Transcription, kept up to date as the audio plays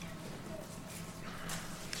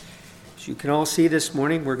As you can all see this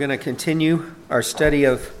morning, we're going to continue our study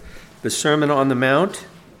of the Sermon on the Mount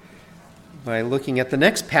by looking at the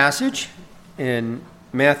next passage in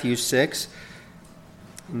Matthew 6,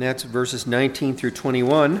 and that's verses 19 through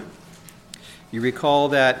 21. You recall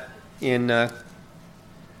that in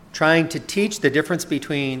trying to teach the difference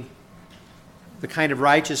between the kind of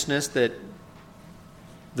righteousness that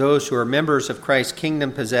those who are members of Christ's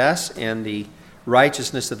kingdom possess and the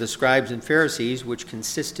righteousness of the scribes and Pharisees, which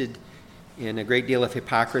consisted in a great deal of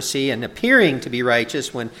hypocrisy and appearing to be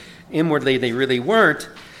righteous when inwardly they really weren't,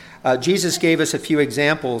 Jesus gave us a few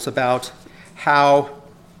examples about how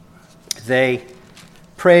they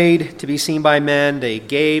prayed to be seen by men, they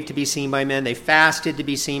gave to be seen by men, they fasted to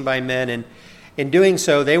be seen by men, and in doing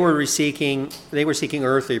so they were seeking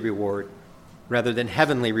earthly reward rather than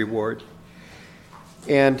heavenly reward.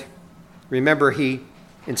 And remember, he,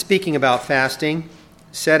 in speaking about fasting,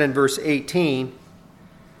 said in verse 18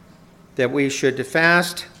 that we should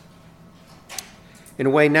fast in a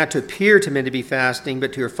way not to appear to men to be fasting,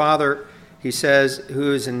 but to your Father, he says,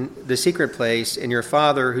 who is in the secret place, and your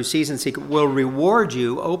Father who sees in secret will reward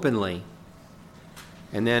you openly.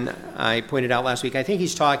 And then I pointed out last week, I think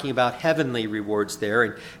he's talking about heavenly rewards there,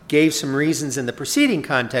 and gave some reasons in the preceding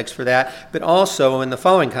context for that, but also in the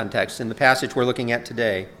following context, in the passage we're looking at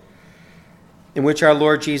today, in which our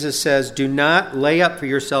Lord Jesus says, do not lay up for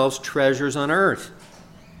yourselves treasures on earth,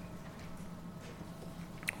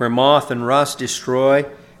 where moth and rust destroy,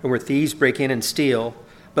 and where thieves break in and steal,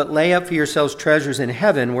 but lay up for yourselves treasures in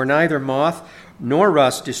heaven, where neither moth nor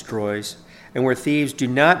rust destroys, and where thieves do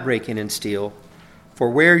not break in and steal. For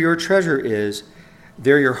where your treasure is,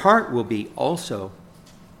 there your heart will be also.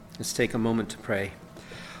 Let's take a moment to pray.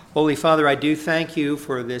 Holy Father, I do thank you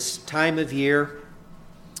for this time of year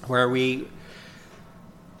where we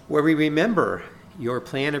remember your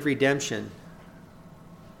plan of redemption.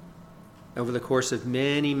 Over the course of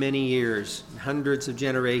many, many years, hundreds of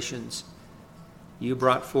generations, you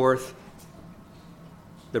brought forth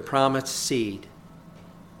the promised seed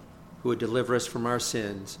who would deliver us from our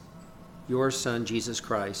sins, your Son, Jesus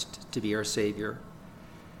Christ, to be our Savior.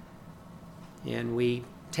 And we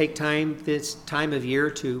take this time of year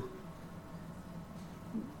to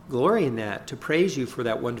glory in that, to praise you for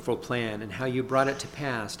that wonderful plan and how you brought it to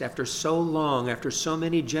pass after so long, after so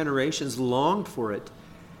many generations longed for it.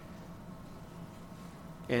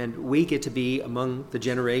 And we get to be among the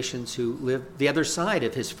generations who live the other side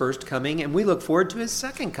of his first coming, and we look forward to his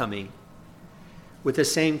second coming with the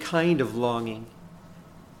same kind of longing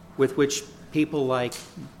with which people like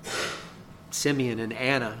Simeon and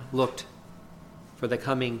Anna looked for the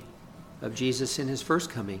coming of Jesus in his first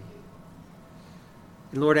coming.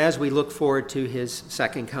 And Lord, as we look forward to his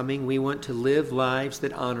second coming, we want to live lives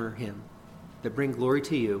that honor him, that bring glory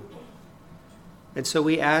to you. And so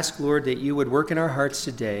we ask, Lord, that you would work in our hearts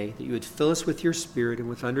today, that you would fill us with your Spirit and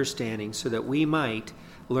with understanding so that we might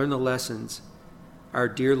learn the lessons our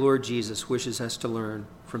dear Lord Jesus wishes us to learn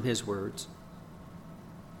from his words.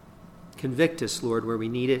 Convict us, Lord, where we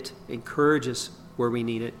need it. Encourage us where we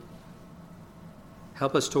need it.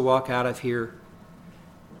 Help us to walk out of here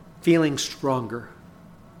feeling stronger,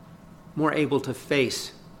 more able to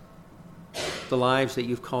face the lives that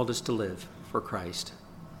you've called us to live for Christ.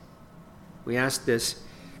 We ask this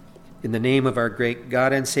in the name of our great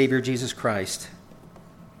God and Savior, Jesus Christ.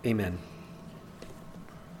 Amen.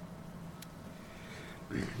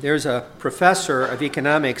 There's a professor of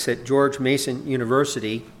economics at George Mason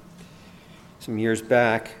University some years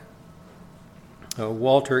back.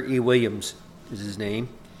 Walter E. Williams is his name.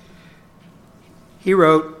 He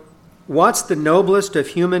wrote, "What's the noblest of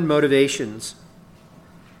human motivations?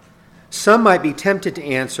 Some might be tempted to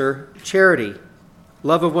answer charity,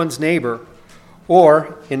 love of one's neighbor,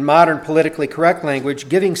 or, in modern politically correct language,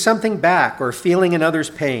 giving something back or feeling another's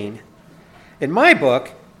pain. In my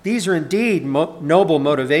book, these are indeed noble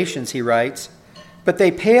motivations," he writes, "but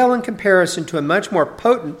they pale in comparison to a much more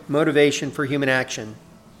potent motivation for human action.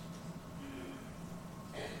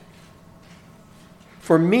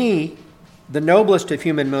 For me, the noblest of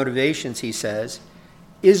human motivations," he says,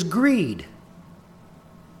 "is greed.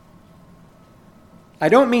 I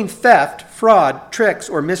don't mean theft, fraud, tricks,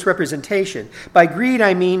 or misrepresentation. By greed,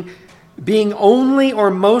 I mean being only or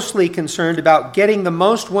mostly concerned about getting the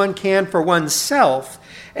most one can for oneself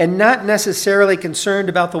and not necessarily concerned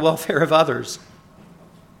about the welfare of others.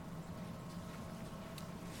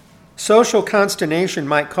 Social consternation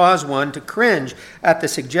might cause one to cringe at the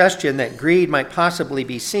suggestion that greed might possibly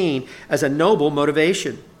be seen as a noble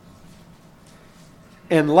motivation.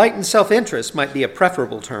 Enlightened self-interest might be a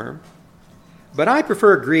preferable term. But I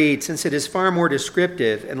prefer greed since it is far more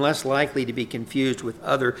descriptive and less likely to be confused with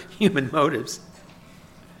other human motives.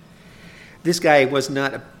 This guy is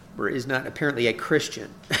not apparently a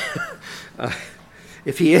Christian.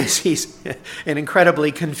 If he is, he's an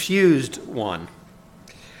incredibly confused one.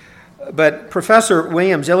 But Professor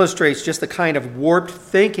Williams illustrates just the kind of warped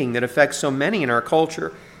thinking that affects so many in our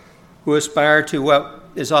culture who aspire to what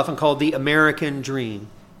is often called the American dream.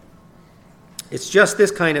 It's just this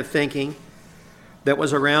kind of thinking that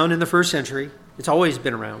was around in the first century. It's always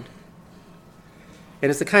been around. And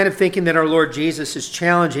it's the kind of thinking that our Lord Jesus is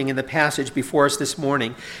challenging in the passage before us this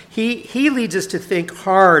morning. He leads us to think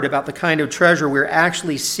hard about the kind of treasure we're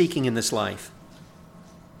actually seeking in this life.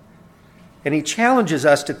 And he challenges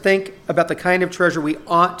us to think about the kind of treasure we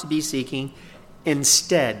ought to be seeking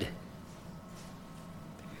instead.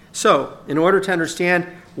 So, in order to understand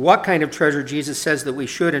what kind of treasure Jesus says that we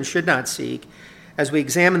should and should not seek, as we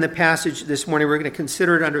examine the passage this morning, we're going to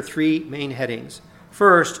consider it under three main headings.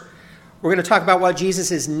 First, we're going to talk about what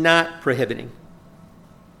Jesus is not prohibiting.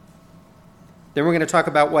 Then we're going to talk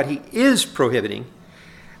about what he is prohibiting.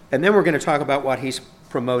 And then we're going to talk about what he's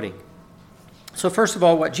promoting. So first of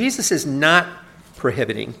all, what Jesus is not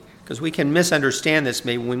prohibiting, because we can misunderstand this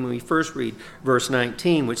maybe when we first read verse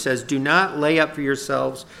 19, which says, "Do not lay up for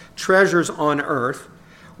yourselves treasures on earth,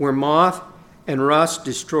 where moth and rust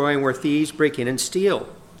destroy and where thieves break in and steal."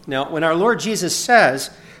 Now, when our Lord Jesus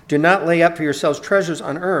says, "Do not lay up for yourselves treasures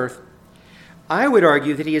on earth," I would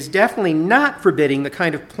argue that he is definitely not forbidding the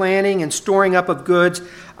kind of planning and storing up of goods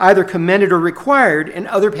either commended or required in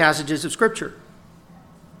other passages of Scripture.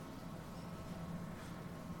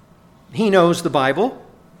 He knows the Bible,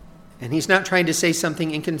 and he's not trying to say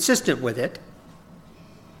something inconsistent with it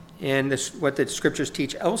and this, what the Scriptures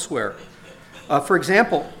teach elsewhere. For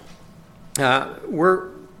example, we're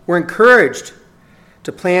encouraged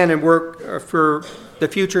to plan and work for the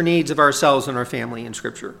future needs of ourselves and our family in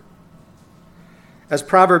Scripture. As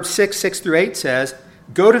Proverbs 6:6-8 says,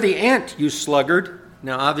 "Go to the ant, you sluggard."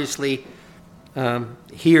 Now, obviously,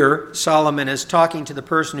 here Solomon is talking to the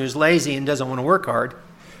person who's lazy and doesn't want to work hard,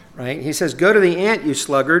 right? He says, "Go to the ant, you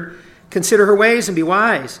sluggard. Consider her ways and be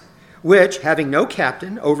wise, which, having no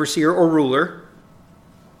captain, overseer, or ruler,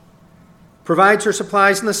 provides her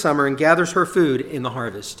supplies in the summer and gathers her food in the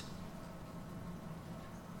harvest."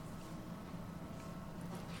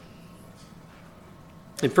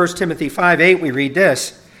 In 1 Timothy 5:8, we read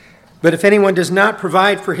this, "But if anyone does not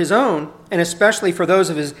provide for his own, and especially for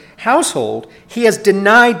those of his household, he has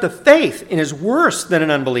denied the faith and is worse than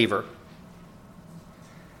an unbeliever."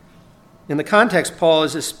 In the context, Paul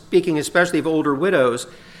is speaking especially of older widows,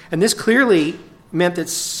 and this clearly meant that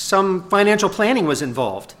some financial planning was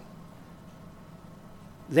involved.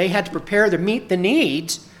 They had to prepare to meet the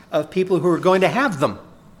needs of people who were going to have them.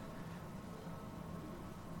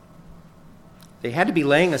 They had to be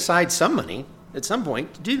laying aside some money at some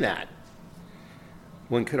point to do that,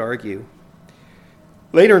 one could argue.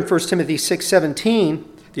 Later in 1 Timothy 6:17,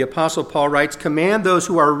 the Apostle Paul writes, "Command those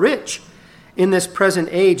who are rich in this present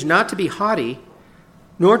age not to be haughty,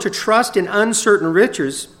 nor to trust in uncertain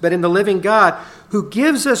riches, but in the living God, who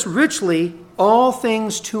gives us richly all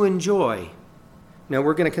things to enjoy." Now,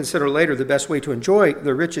 we're going to consider later the best way to enjoy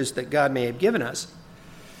the riches that God may have given us.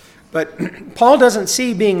 But Paul doesn't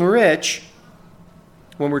see being rich,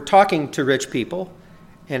 when we're talking to rich people,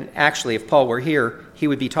 and actually if Paul were here, he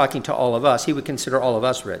would be talking to all of us. He would consider all of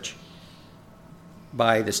us rich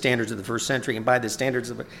by the standards of the first century and by the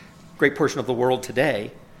standards of a great portion of the world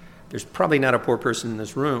today. There's probably not a poor person in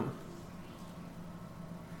this room.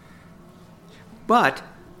 But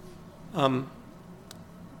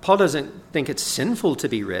Paul doesn't think it's sinful to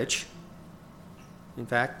be rich. In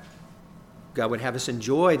fact, God would have us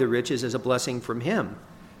enjoy the riches as a blessing from him.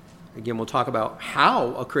 Again, we'll talk about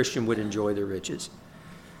how a Christian would enjoy the riches.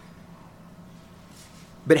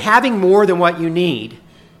 But having more than what you need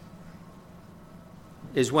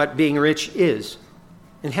is what being rich is.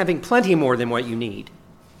 And having plenty more than what you need,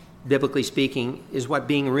 biblically speaking, is what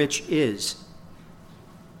being rich is.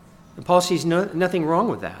 And Paul sees nothing wrong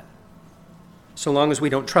with that, so long as we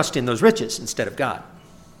don't trust in those riches instead of God.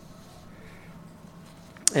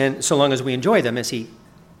 And so long as we enjoy them as he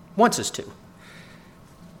wants us to.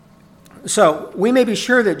 So we may be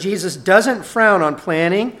sure that Jesus doesn't frown on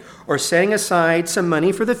planning or setting aside some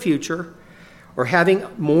money for the future or having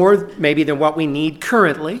more maybe than what we need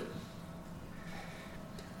currently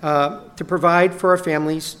to provide for our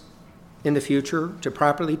families in the future, to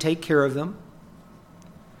properly take care of them.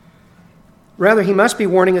 Rather, he must be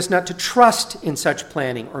warning us not to trust in such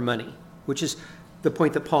planning or money, which is the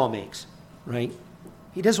point that Paul makes, right?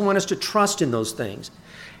 He doesn't want us to trust in those things.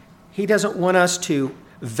 He doesn't want us to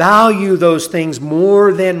value those things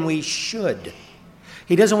more than we should.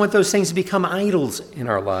 He doesn't want those things to become idols in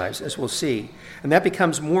our lives, as we'll see. And that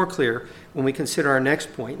becomes more clear when we consider our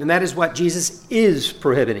next point, and that is what Jesus is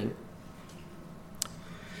prohibiting.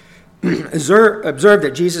 Observe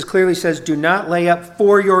that Jesus clearly says, do not lay up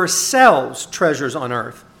for yourselves treasures on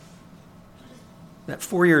earth. That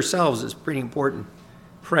for yourselves is pretty important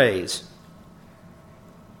phrase.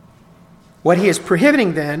 What he is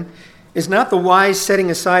prohibiting then is not the wise setting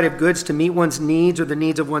aside of goods to meet one's needs or the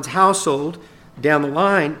needs of one's household down the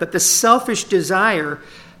line, but the selfish desire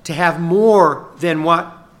to have more than what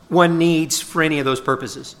one needs for any of those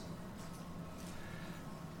purposes.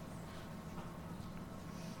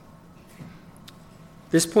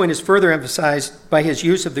 This point is further emphasized by his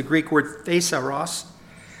use of the Greek word thesaurus,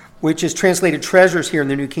 which is translated treasures here in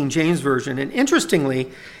the New King James Version. And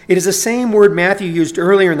interestingly, it is the same word Matthew used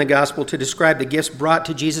earlier in the gospel to describe the gifts brought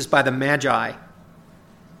to Jesus by the Magi.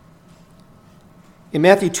 In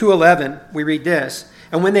Matthew 2:11, we read this,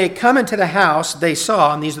 and when they had come into the house, they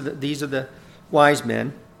saw, and these are the wise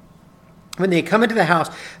men, when they had come into the house,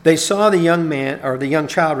 they saw the young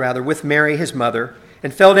child with Mary his mother,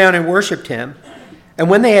 and fell down and worshipped him. And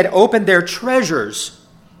when they had opened their treasures,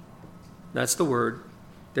 that's the word,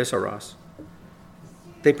 thesaurus,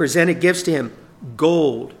 they presented gifts to him,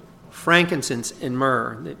 gold, frankincense, and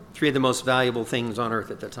myrrh, the three of the most valuable things on earth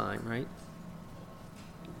at the time, right?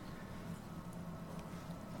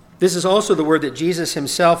 This is also the word that Jesus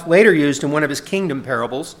himself later used in one of his kingdom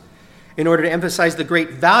parables in order to emphasize the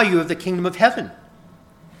great value of the kingdom of heaven.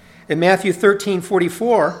 In Matthew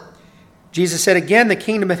 13:44, Jesus said again, the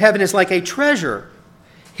kingdom of heaven is like a treasure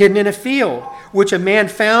hidden in a field, which a man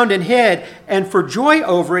found and hid, and for joy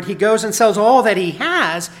over it, he goes and sells all that he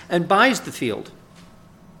has and buys the field.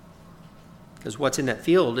 Because what's in that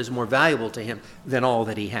field is more valuable to him than all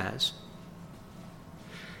that he has.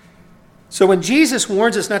 So when Jesus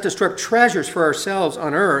warns us not to store up treasures for ourselves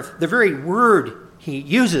on earth, the very word he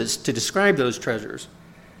uses to describe those treasures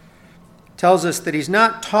tells us that he's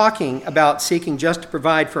not talking about seeking just to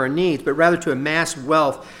provide for our needs, but rather to amass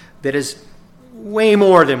wealth that is way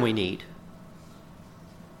more than we need.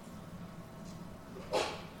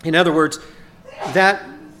 In other words,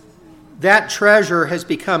 that treasure has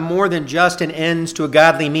become more than just an ends to a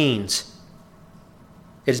godly means.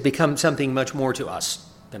 It has become something much more to us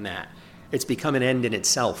than that. It's become an end in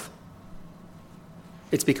itself.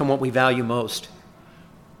 It's become what we value most.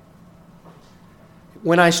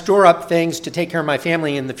 When I store up things to take care of my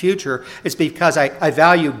family in the future, it's because I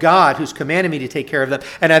value God who's commanded me to take care of them,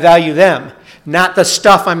 and I value them, not the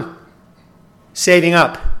stuff I'm saving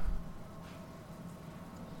up.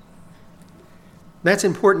 That's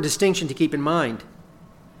an important distinction to keep in mind.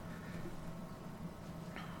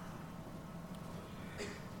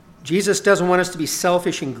 Jesus doesn't want us to be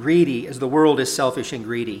selfish and greedy as the world is selfish and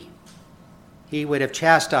greedy. He would have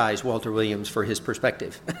chastised Walter Williams for his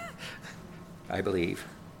perspective. I believe.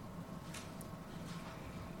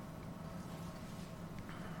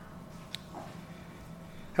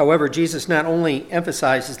 However, Jesus not only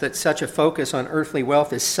emphasizes that such a focus on earthly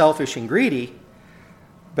wealth is selfish and greedy,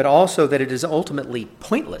 but also that it is ultimately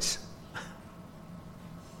pointless.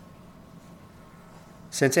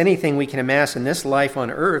 Since anything we can amass in this life on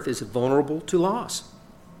earth is vulnerable to loss.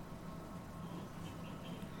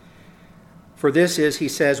 For this is, he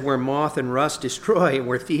says, where moth and rust destroy and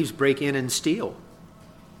where thieves break in and steal.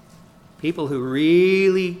 People who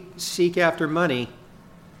really seek after money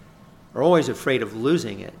are always afraid of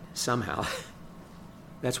losing it somehow.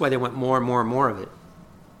 That's why they want more and more and more of it.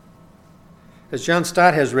 As John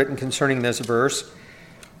Stott has written concerning this verse,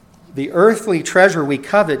 the earthly treasure we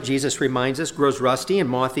covet, Jesus reminds us, grows rusty and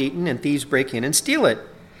moth-eaten, and thieves break in and steal it.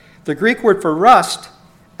 The Greek word for rust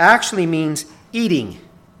actually means eating.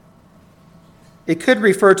 It could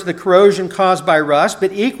refer to the corrosion caused by rust,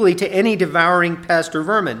 but equally to any devouring pest or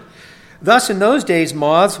vermin. Thus, in those days,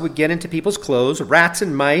 moths would get into people's clothes, rats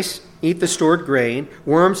and mice eat the stored grain,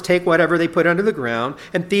 worms take whatever they put under the ground,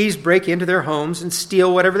 and thieves break into their homes and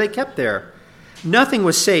steal whatever they kept there. Nothing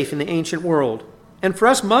was safe in the ancient world. And for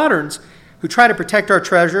us moderns, who try to protect our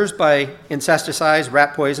treasures by insecticides,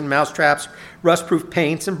 rat poison, mouse traps, rust-proof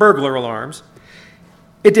paints, and burglar alarms,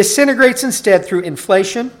 it disintegrates instead through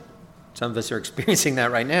inflation. Some of us are experiencing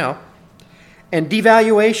that right now. And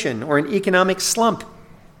devaluation or an economic slump.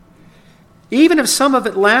 Even if some of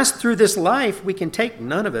it lasts through this life, we can take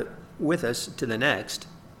none of it with us to the next.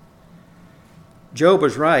 Job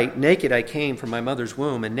was right. Naked I came from my mother's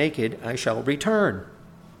womb, and naked I shall return.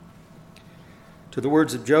 To the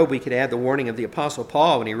words of Job, we could add the warning of the Apostle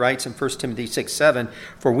Paul when he writes in 1 Timothy 6:7,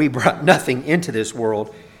 for we brought nothing into this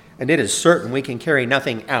world, and it is certain we can carry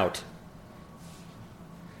nothing out.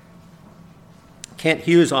 Kent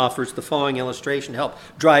Hughes offers the following illustration to help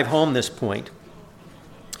drive home this point.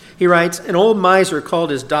 He writes, an old miser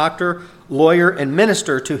called his doctor, lawyer, and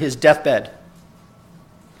minister to his deathbed.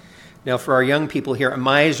 Now, for our young people here, a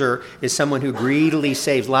miser is someone who greedily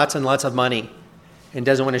saves lots and lots of money and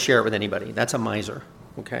doesn't want to share it with anybody. That's a miser,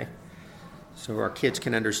 okay? So our kids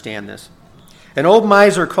can understand this. An old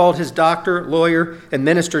miser called his doctor, lawyer, and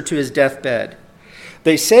minister to his deathbed.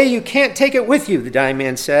 They say you can't take it with you, the dying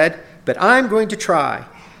man said, but I'm going to try.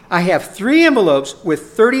 I have 3 envelopes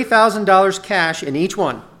with $30,000 cash in each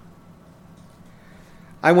one.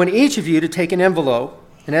 I want each of you to take an envelope,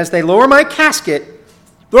 and as they lower my casket,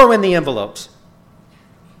 throw in the envelopes.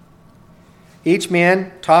 Each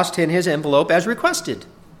man tossed in his envelope as requested.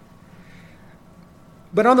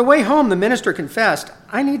 But on the way home, the minister confessed,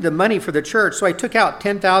 I need the money for the church, so I took out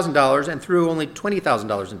 $10,000 and threw only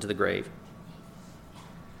 $20,000 into the grave.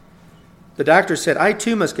 The doctor said, I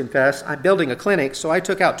too must confess, I'm building a clinic, so I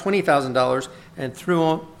took out $20,000 and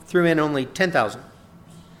threw in only $10,000.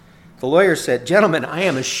 The lawyer said, gentlemen, I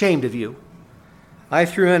am ashamed of you. I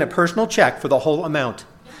threw in a personal check for the whole amount.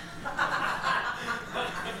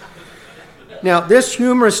 Now, this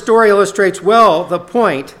humorous story illustrates well the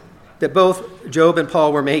point that both Job and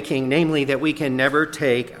Paul were making, namely that we can never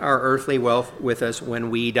take our earthly wealth with us when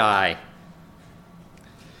we die.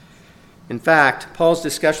 In fact, Paul's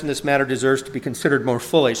discussion of this matter deserves to be considered more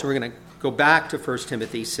fully, so we're going to go back to 1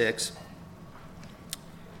 Timothy 6.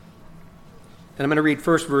 And I'm going to read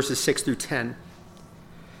first verses 6 through 10.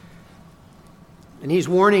 And he's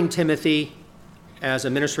warning Timothy, as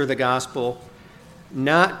a minister of the gospel,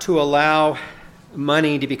 not to allow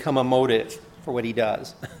money to become a motive for what he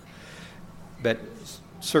does. But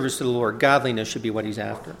service to the Lord, godliness should be what he's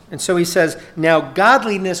after. And so he says, now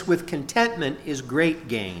godliness with contentment is great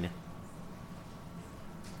gain.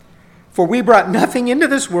 For we brought nothing into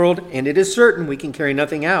this world, and it is certain we can carry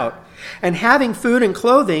nothing out. And having food and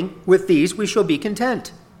clothing, with these we shall be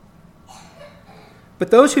content.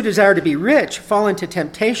 But those who desire to be rich fall into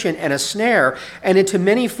temptation and a snare, and into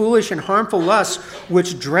many foolish and harmful lusts,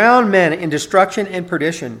 which drown men in destruction and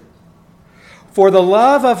perdition. For the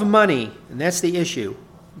love of money, and that's the issue,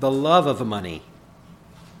 the love of money.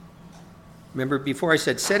 Remember before I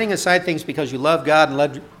said setting aside things because you love God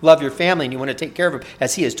and love your family and you want to take care of them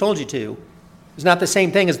as he has told you to is not the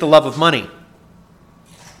same thing as the love of money.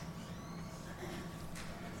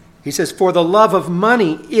 He says, for the love of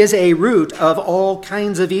money is a root of all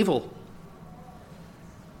kinds of evil,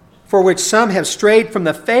 for which some have strayed from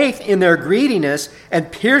the faith in their greediness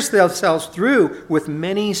and pierced themselves through with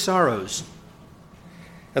many sorrows.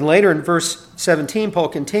 And later in verse 17, Paul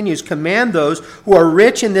continues, command those who are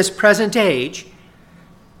rich in this present age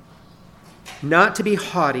not to be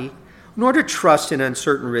haughty, nor to trust in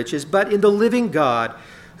uncertain riches, but in the living God,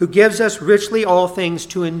 who gives us richly all things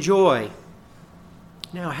to enjoy.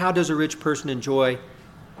 Now, how does a rich person enjoy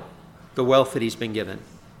the wealth that he's been given?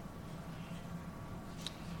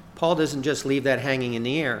 Paul doesn't just leave that hanging in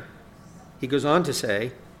the air. He goes on to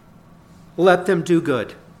say, let them do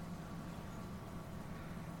good,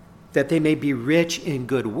 that they may be rich in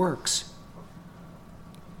good works,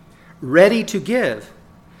 ready to give,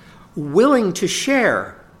 willing to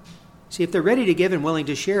share. See, if they're ready to give and willing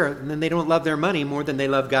to share, then they don't love their money more than they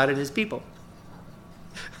love God and his people.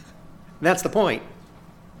 That's the point.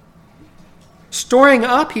 Storing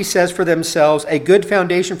up, he says, for themselves a good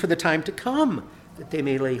foundation for the time to come, that they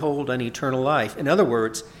may lay hold on eternal life. In other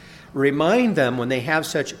words, remind them when they have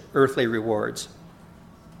such earthly rewards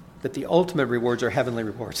that the ultimate rewards are heavenly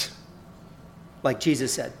rewards, like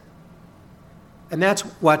Jesus said. And that's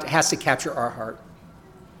what has to capture our heart.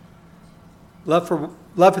 Love for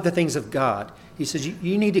the things of God. He says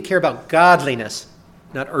you need to care about godliness,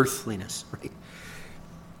 not earthliness. Right?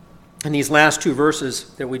 In these last two verses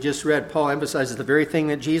that we just read, Paul emphasizes the very thing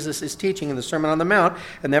that Jesus is teaching in the Sermon on the Mount,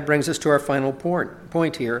 and that brings us to our final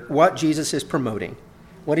point here, what Jesus is promoting,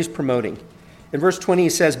 what he's promoting. In verse 20 he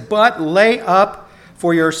says, but lay up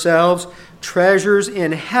for yourselves treasures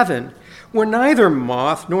in heaven, where neither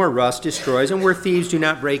moth nor rust destroys, and where thieves do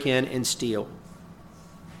not break in and steal.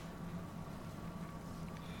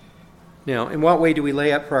 Now, in what way do we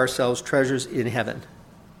lay up for ourselves treasures in heaven?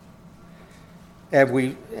 As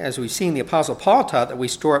we've seen, the Apostle Paul taught that we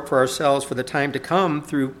store up for ourselves for the time to come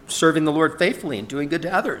through serving the Lord faithfully and doing good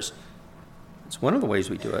to others. It's one of the ways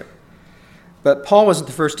we do it. But Paul wasn't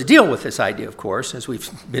the first to deal with this idea, of course, as we've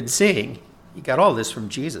been seeing. He got all this from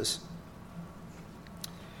Jesus.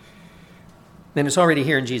 And it's already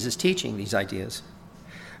here in Jesus' teaching, these ideas.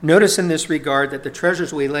 Notice in this regard that the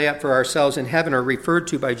treasures we lay up for ourselves in heaven are referred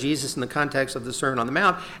to by Jesus in the context of the Sermon on the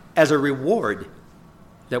Mount as a reward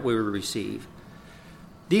that we will receive.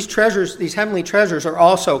 These treasures, these heavenly treasures, are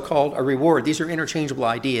also called a reward. These are interchangeable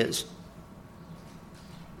ideas.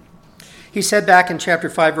 He said back in chapter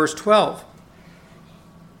 5, verse 12,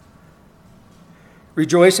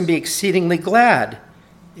 rejoice and be exceedingly glad.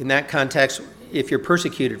 In that context, if you're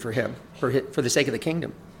persecuted for him, for the sake of the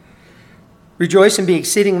kingdom. Rejoice and be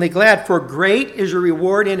exceedingly glad, for great is your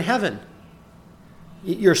reward in heaven.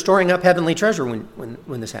 You're storing up heavenly treasure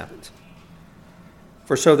when this happens.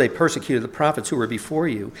 For so they persecuted the prophets who were before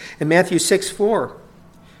you. In Matthew 6:4,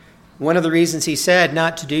 one of the reasons he said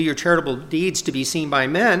not to do your charitable deeds to be seen by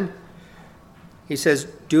men, he says,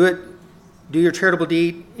 do your charitable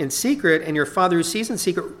deed in secret, and your Father who sees in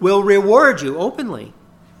secret will reward you openly.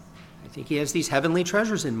 I think he has these heavenly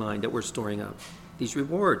treasures in mind that we're storing up, these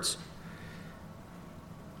rewards.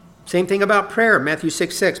 Same thing about prayer, Matthew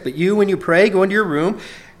 6:6. But you, when you pray, go into your room,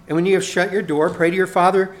 and when you have shut your door, pray to your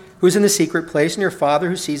Father who is in the secret place, and your Father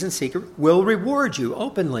who sees in secret will reward you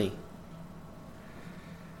openly.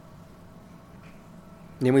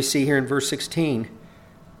 And then we see here in verse 16,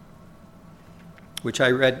 which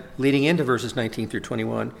I read leading into verses 19 through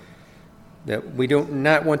 21, that we do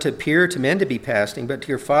not want to appear to men to be fasting, but to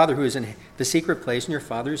your Father who is in the secret place, and your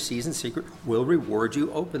Father who sees in secret will reward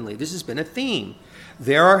you openly. This has been a theme.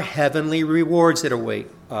 There are heavenly rewards that await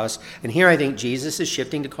us. And here I think Jesus is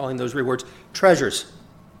shifting to calling those rewards treasures.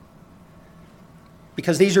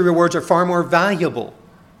 Because these rewards are far more valuable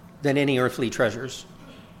than any earthly treasures.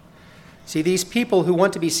 See, these people who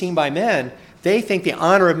want to be seen by men, they think the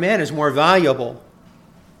honor of men is more valuable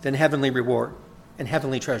than heavenly reward and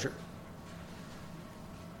heavenly treasure.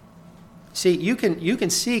 See, you can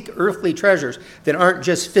seek earthly treasures that aren't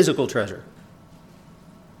just physical treasure.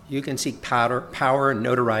 You can seek power and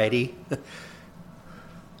notoriety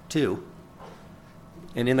too.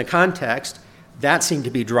 And in the context, that seemed to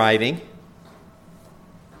be driving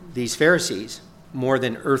these Pharisees more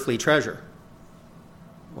than earthly treasure,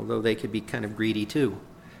 although they could be kind of greedy too.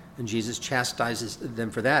 And Jesus chastises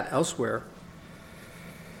them for that elsewhere.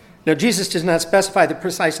 Now, Jesus does not specify the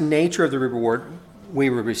precise nature of the reward we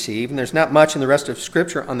will receive, and there's not much in the rest of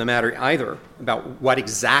Scripture on the matter either about what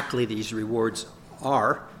exactly these rewards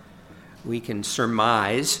are. We can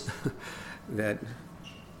surmise that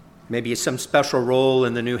maybe it's some special role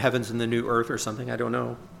in the new heavens and the new earth or something, I don't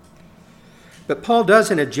know. But Paul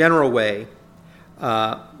does, in a general way,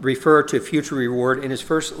 refer to future reward in his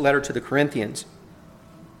first letter to the Corinthians.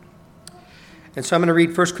 And so I'm going to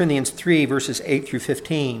read 1 Corinthians 3, verses 8 through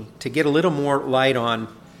 15, to get a little more light on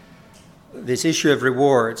this issue of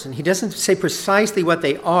rewards. And he doesn't say precisely what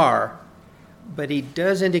they are, but he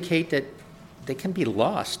does indicate that they can be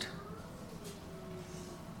lost.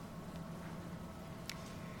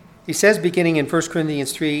 He says, beginning in 1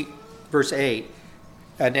 Corinthians 3, verse 8,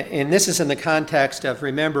 and this is in the context of,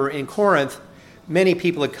 remember, in Corinth, many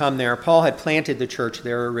people had come there. Paul had planted the church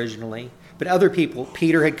there originally. But other people,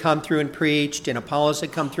 Peter had come through and preached, and Apollos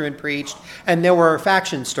had come through and preached, and there were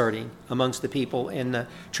factions starting amongst the people in the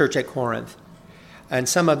church at Corinth. And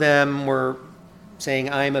some of them were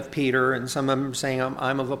saying, I'm of Peter, and some of them saying,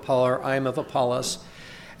 I'm of Apollos.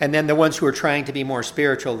 And then the ones who were trying to be more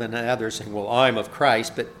spiritual than the others saying, well, I'm of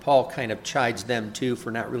Christ. But Paul kind of chides them too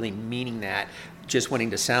for not really meaning that, just wanting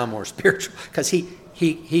to sound more spiritual, because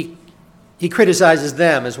he criticizes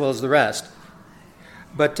them as well as the rest.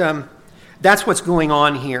 But that's what's going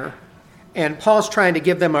on here. And Paul's trying to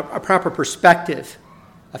give them a proper perspective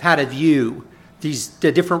of how to view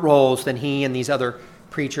the different roles than he and these other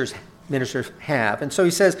preachers, ministers have. And so he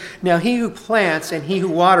says, now he who plants and he who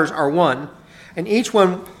waters are one, and each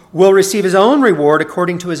one will receive his own reward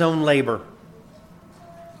according to his own labor.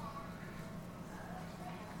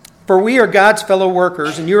 For we are God's fellow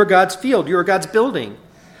workers, and you are God's field, you are God's building.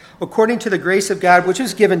 According to the grace of God which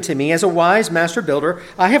is given to me as a wise master builder,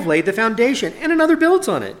 I have laid the foundation, and another builds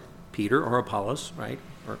on it. Peter or Apollos, right?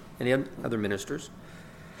 Or any other ministers.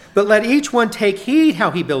 But let each one take heed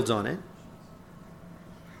how he builds on it.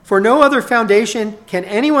 For no other foundation can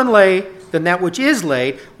anyone lay than that which is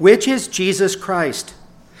laid, which is Jesus Christ.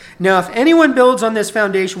 Now if anyone builds on this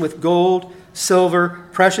foundation with gold, silver,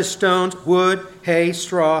 precious stones, wood, hay,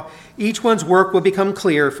 straw, each one's work will become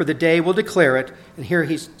clear, for the day will declare it. And here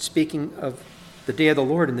he's speaking of the day of the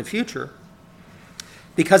Lord in the future.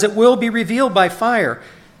 Because it will be revealed by fire,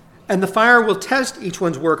 and the fire will test each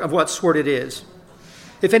one's work of what sort it is.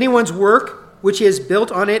 If anyone's work, which he has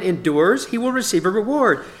built on it, endures, he will receive a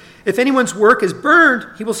reward. If anyone's work is burned,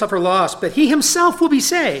 he will suffer loss, but he himself will be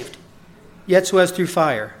saved, yet so as through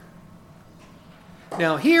fire.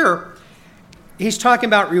 Now here, he's talking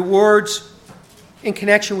about rewards in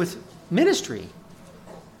connection with ministry.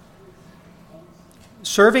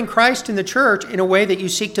 Serving Christ in the church in a way that you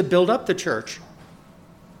seek to build up the church.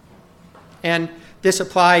 And this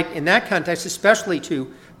applied in that context, especially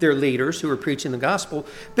to their leaders who are preaching the gospel,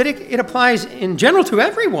 but it applies in general to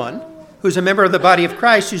everyone who's a member of the body of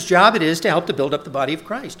Christ, whose job it is to help to build up the body of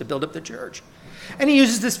Christ, to build up the church. And he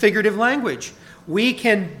uses this figurative language. We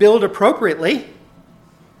can build appropriately,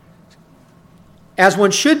 as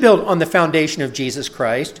one should build on the foundation of Jesus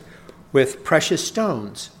Christ, with precious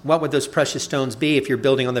stones. What would those precious stones be if you're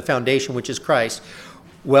building on the foundation, which is Christ?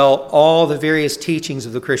 Well, all the various teachings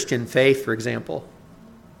of the Christian faith, for example,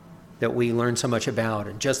 that we learn so much about,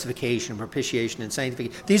 and justification, propitiation, and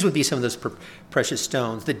sanctification. These would be some of those precious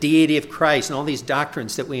stones. The deity of Christ and all these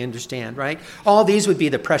doctrines that we understand, right? All these would be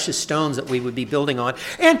the precious stones that we would be building on.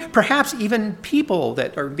 And perhaps even people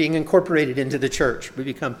that are being incorporated into the church would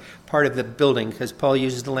become part of the building, because Paul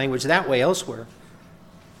uses the language that way elsewhere.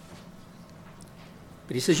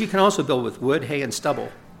 But he says you can also build with wood, hay, and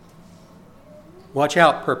stubble. Watch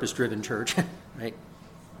out, purpose-driven church, right?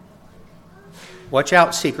 Watch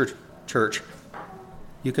out, secret church.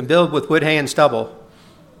 You can build with wood, hay, and stubble.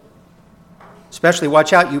 Especially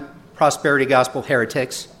watch out, you prosperity gospel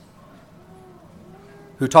heretics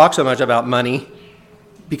who talk so much about money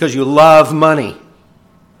because you love money,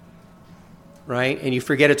 right? And you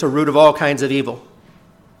forget it's a root of all kinds of evil.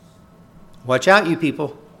 Watch out, you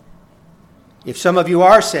people. If some of you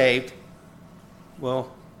are saved,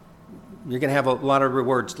 well, you're going to have a lot of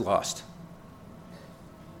rewards lost.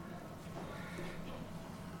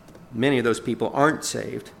 Many of those people aren't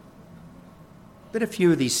saved. But a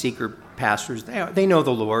few of these seeker pastors, they know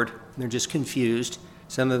the Lord. They're just confused.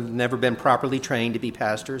 Some have never been properly trained to be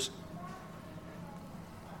pastors.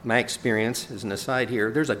 My experience, as an aside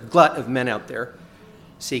here, there's a glut of men out there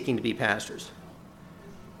seeking to be pastors.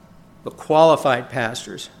 But qualified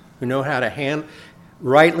pastors who know how to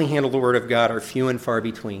rightly handle the Word of God are few and far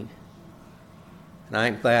between. And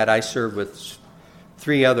I'm glad I serve with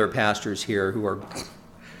 3 other pastors here who are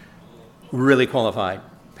really qualified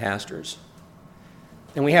pastors.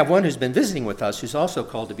 And we have one who's been visiting with us who's also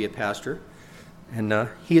called to be a pastor. And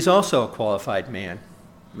he's also a qualified man.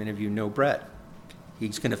 Many of you know Brett.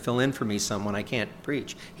 He's going to fill in for me some when I can't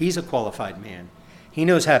preach. He's a qualified man. He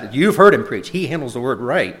knows how to, you've heard him preach. He handles the word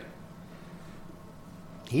right.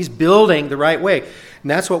 He's building the right way. And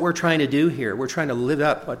that's what we're trying to do here. We're trying to live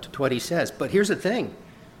up to what he says. But here's the thing.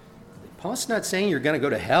 Paul's not saying you're going to go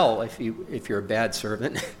to hell if you're a bad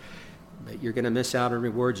servant. But you're going to miss out on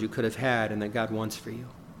rewards you could have had and that God wants for you.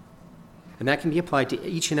 And that can be applied to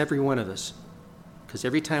each and every one of us. Because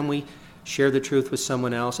every time we share the truth with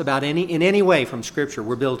someone else in any way from Scripture,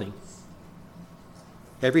 we're building.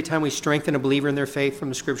 Every time we strengthen a believer in their faith from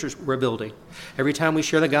the Scriptures, we're building. Every time we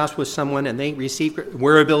share the gospel with someone and they receive,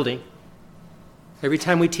 we're building. Every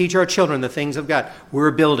time we teach our children the things of God,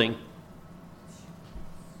 we're building.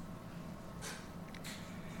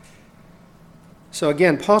 So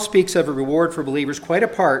again, Paul speaks of a reward for believers quite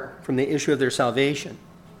apart from the issue of their salvation,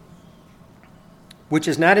 which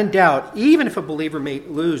is not in doubt, even if a believer may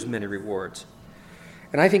lose many rewards.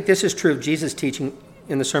 And I think this is true of Jesus' teaching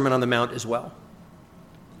in the Sermon on the Mount as well.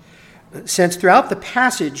 Since throughout the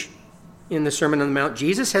passage in the Sermon on the Mount,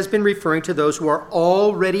 Jesus has been referring to those who are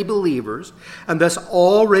already believers and thus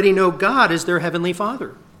already know God as their heavenly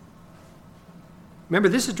Father. Remember,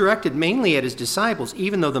 this is directed mainly at his disciples,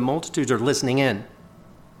 even though the multitudes are listening in.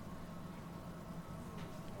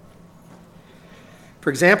 For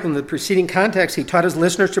example, in the preceding context, he taught his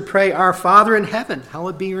listeners to pray, "Our Father in heaven,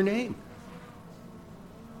 hallowed be your name."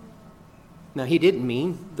 Now, he didn't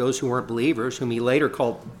mean those who weren't believers, whom he later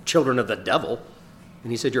called children of the devil.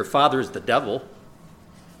 And he said, your father is the devil.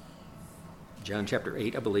 John chapter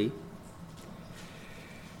 8, I believe.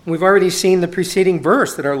 We've already seen the preceding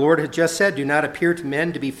verse that our Lord had just said, do not appear to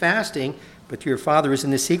men to be fasting, but to your Father who is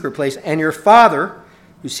in the secret place, and your Father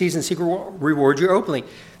who sees in secret will reward you openly.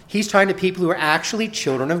 He's talking to people who are actually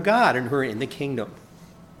children of God and who are in the kingdom.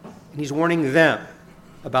 And he's warning them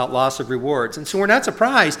about loss of rewards. And so we're not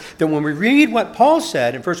surprised that when we read what Paul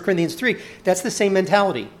said in 1 Corinthians 3, that's the same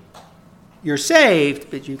mentality. You're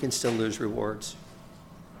saved, but you can still lose rewards.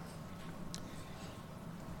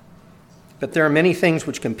 But there are many things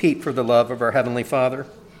which compete for the love of our Heavenly Father.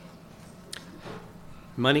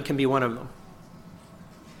 Money can be one of them.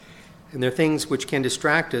 And there are things which can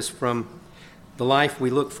distract us from the life we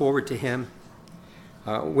look forward to Him,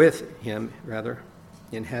 with Him,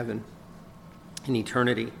 in heaven, in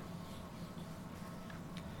eternity.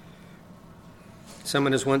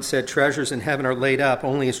 Someone has once said, treasures in heaven are laid up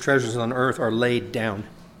only as treasures on earth are laid down.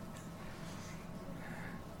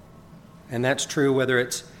 And that's true whether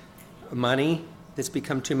it's money that's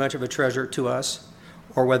become too much of a treasure to us,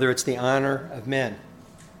 or whether it's the honor of men.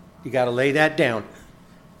 You got to lay that down.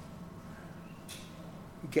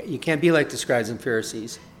 You can't be like the scribes and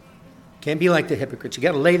Pharisees. You can't be like the hypocrites. You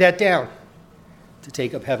got to lay that down to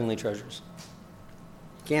take up heavenly treasures.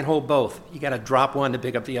 You can't hold both. You got to drop one to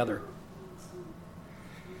pick up the other.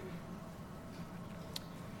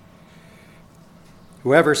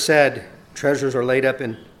 Whoever said treasures are laid up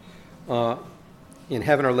in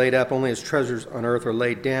heaven are laid up only as treasures on earth are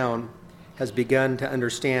laid down has begun to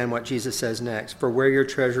understand what Jesus says next. For where your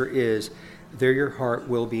treasure is, there your heart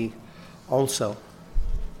will be also.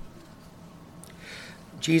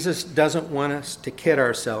 Jesus doesn't want us to kid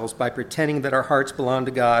ourselves by pretending that our hearts belong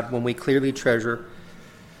to God when we clearly treasure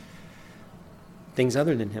things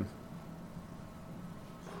other than Him.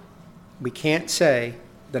 We can't say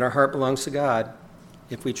that our heart belongs to God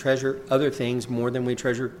if we treasure other things more than we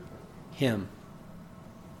treasure Him.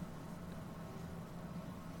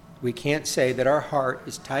 We can't say that our heart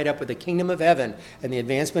is tied up with the kingdom of heaven and the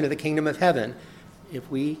advancement of the kingdom of heaven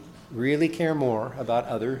if we really care more about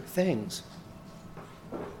other things.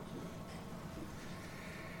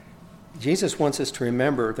 Jesus wants us to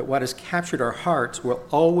remember that what has captured our hearts will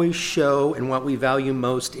always show in what we value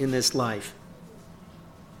most in this life.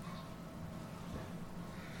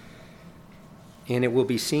 And it will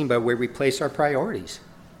be seen by where we place our priorities.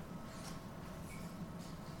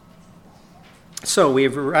 So we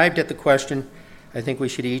have arrived at the question I think we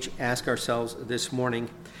should each ask ourselves this morning,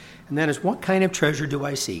 and that is, what kind of treasure do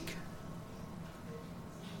I seek?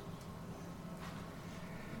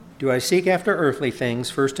 Do I seek after earthly things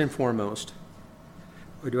first and foremost,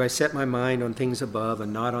 or do I set my mind on things above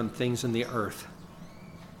and not on things in the earth,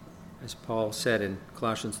 as Paul said in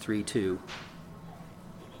Colossians 3:2?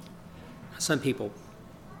 Some people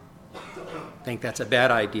think that's a bad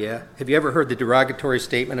idea. Have you ever heard the derogatory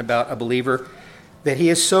statement about a believer that he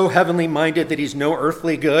is so heavenly minded that he's no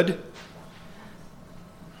earthly good?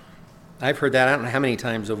 I've heard that I don't know how many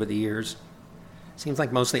times over the years. Seems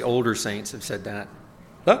like mostly older saints have said that.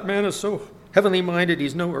 That man is so heavenly minded,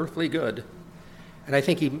 he's no earthly good. And I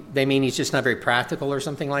think they mean he's just not very practical or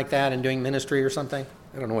something like that in doing ministry or something.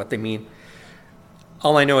 I don't know what they mean.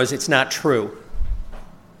 All I know is it's not true.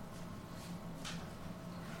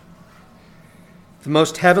 The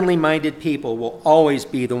most heavenly minded people will always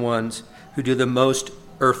be the ones who do the most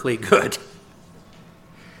earthly good,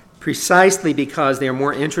 precisely because they are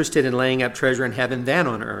more interested in laying up treasure in heaven than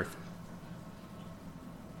on earth.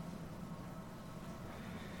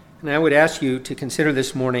 And I would ask you to consider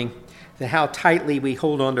this morning that how tightly we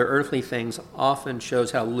hold on to earthly things often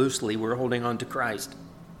shows how loosely we're holding on to Christ.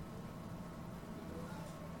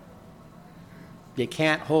 You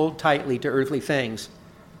can't hold tightly to earthly things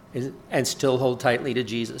and still hold tightly to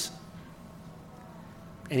Jesus.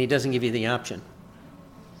 And He doesn't give you the option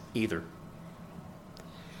either.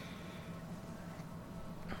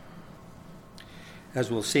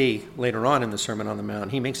 As we'll see later on in the Sermon on the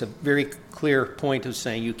Mount, He makes a very clear point of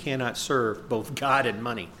saying you cannot serve both God and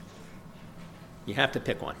money. You have to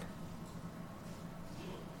pick one.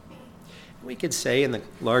 We could say in the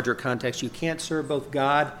larger context, you can't serve both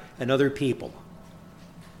God and other people.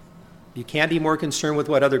 You can't be more concerned with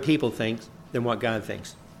what other people think than what God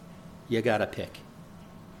thinks. You got to pick.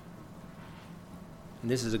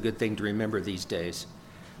 And this is a good thing to remember these days,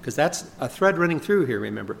 because that's a thread running through here,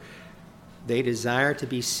 remember. They desire to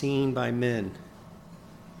be seen by men,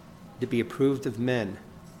 to be approved of men.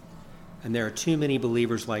 And there are too many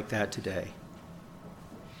believers like that today.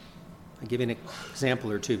 I'll give you an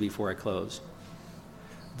example or two before I close.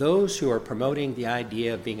 Those who are promoting the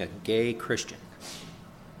idea of being a gay Christian.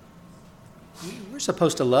 We're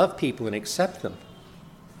supposed to love people and accept them.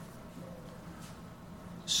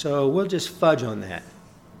 So we'll just fudge on that.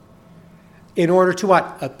 In order to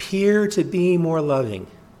what? Appear to be more loving.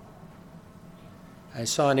 I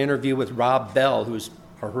saw an interview with Rob Bell, who's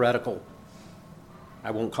a heretical,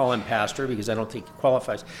 I won't call him pastor because I don't think he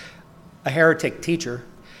qualifies, a heretic teacher.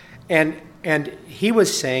 And he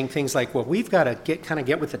was saying things like, well, we've got to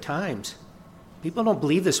get with the times. People don't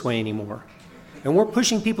believe this way anymore. And we're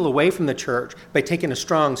pushing people away from the church by taking a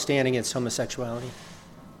strong stand against homosexuality.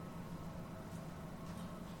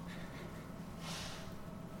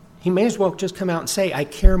 He may as well just come out and say, I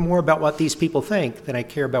care more about what these people think than I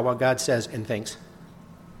care about what God says and thinks.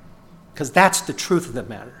 Because that's the truth of the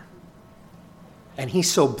matter. And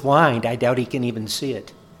he's so blind, I doubt he can even see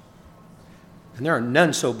it. And there are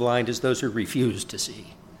none so blind as those who refuse to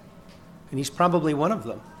see. And he's probably one of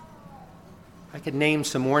them. I could name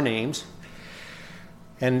some more names.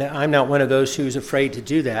 And I'm not one of those who's afraid to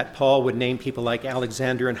do that. Paul would name people like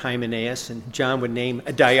Alexander and Hymenaeus, and John would name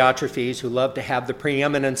Diotrephes, who loved to have the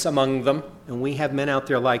preeminence among them. And we have men out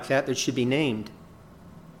there like that should be named.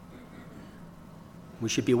 We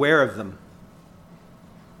should be aware of them.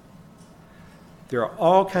 There are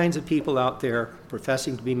all kinds of people out there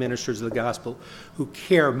professing to be ministers of the gospel who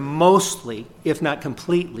care mostly, if not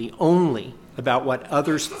completely, only about what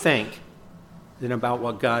others think than about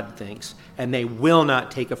what God thinks. And they will not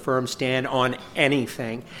take a firm stand on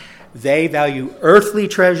anything. They value earthly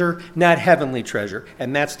treasure, not heavenly treasure.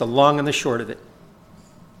 And that's the long and the short of it.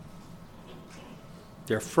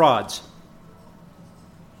 They're frauds.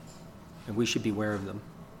 And we should beware of them.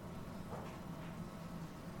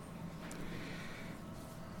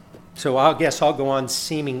 So I guess I'll go on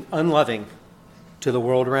seeming unloving to the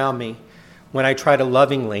world around me when I try to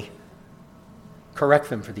lovingly correct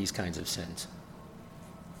them for these kinds of sins.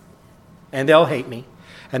 And they'll hate me,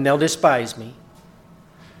 and they'll despise me,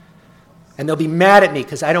 and they'll be mad at me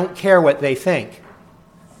because I don't care what they think,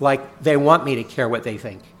 like they want me to care what they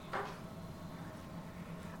think.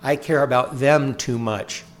 I care about them too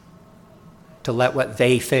much to let what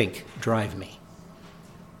they think drive me.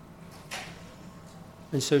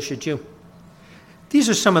 And so should you. These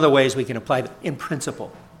are some of the ways we can apply, in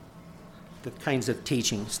principle, the kinds of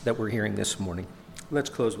teachings that we're hearing this morning. Let's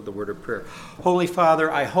close with a word of prayer. Holy Father,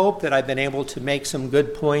 I hope that I've been able to make some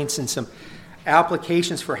good points and some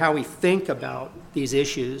applications for how we think about these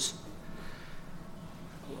issues.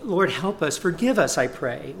 Lord, help us. Forgive us, I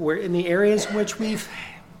pray. We're in the areas in which we've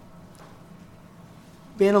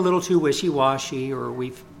been a little too wishy-washy, or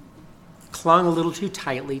we've clung a little too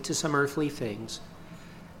tightly to some earthly things.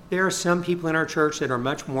 There are some people in our church that are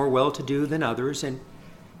much more well-to-do than others, and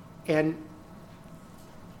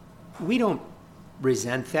we don't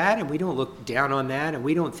resent that, and we don't look down on that, and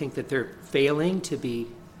we don't think that they're failing to be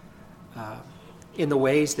in the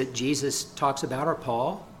ways that Jesus talks about, or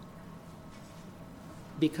Paul,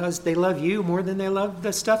 because they love you more than they love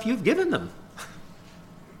the stuff you've given them.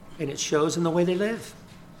 And it shows in the way they live.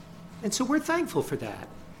 And so we're thankful for that.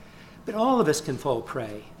 But all of us can fall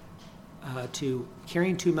prey to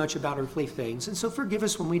caring too much about earthly things. And so forgive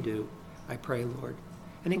us when we do, I pray, Lord.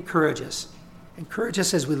 And encourage us. Encourage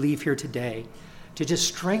us as we leave here today to just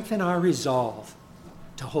strengthen our resolve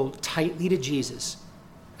to hold tightly to Jesus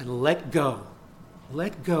and let go,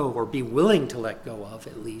 or be willing to let go of,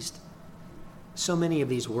 at least, so many of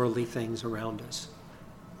these worldly things around us.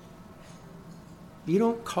 You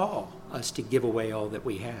don't call us to give away all that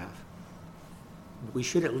we have. We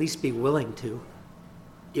should at least be willing to,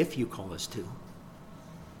 if you call us to.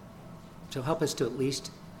 So help us to at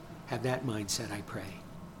least have that mindset, I pray.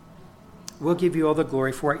 We'll give you all the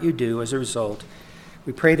glory for what you do as a result.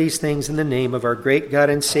 We pray these things in the name of our great God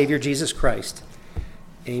and Savior, Jesus Christ.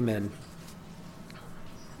 Amen.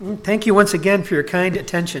 Thank you once again for your kind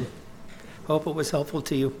attention. Hope it was helpful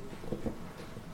to you.